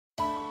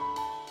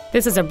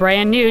This is a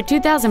brand new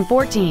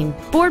 2014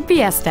 Ford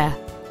Fiesta.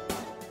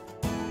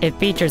 It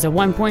features a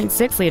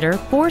 1.6-liter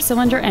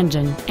four-cylinder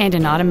engine and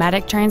an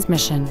automatic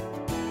transmission.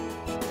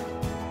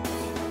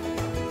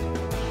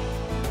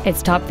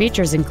 Its top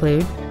features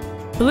include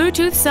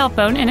Bluetooth cell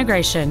phone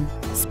integration,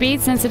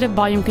 speed-sensitive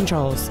volume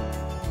controls,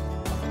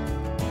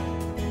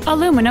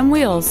 aluminum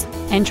wheels,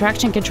 and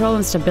traction control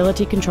and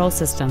stability control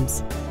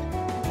systems.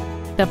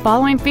 The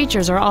following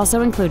features are also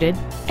included: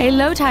 a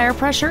low tire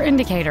pressure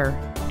indicator,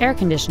 air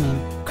conditioning,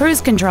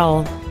 cruise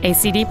control, a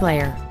CD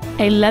player,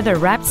 a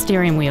leather-wrapped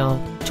steering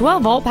wheel,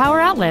 12-volt power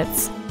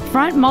outlets,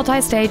 front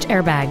multi-stage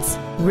airbags,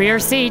 rear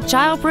seat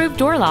child-proof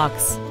door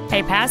locks,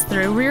 a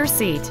pass-through rear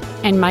seat,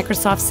 and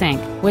Microsoft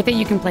Sync. With it,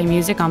 you can play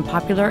music on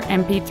popular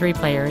MP3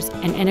 players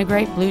and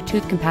integrate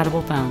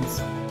Bluetooth-compatible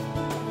phones.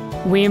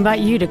 We invite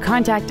you to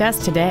contact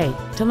us today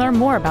to learn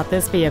more about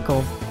this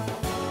vehicle.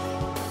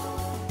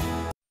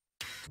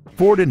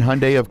 Ford and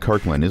Hyundai of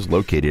Kirkland is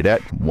located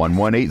at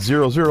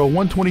 11800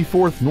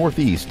 124th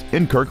Northeast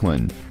in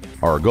Kirkland.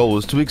 Our goal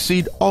is to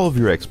exceed all of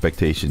your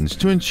expectations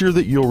to ensure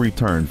that you'll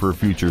return for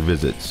future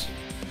visits.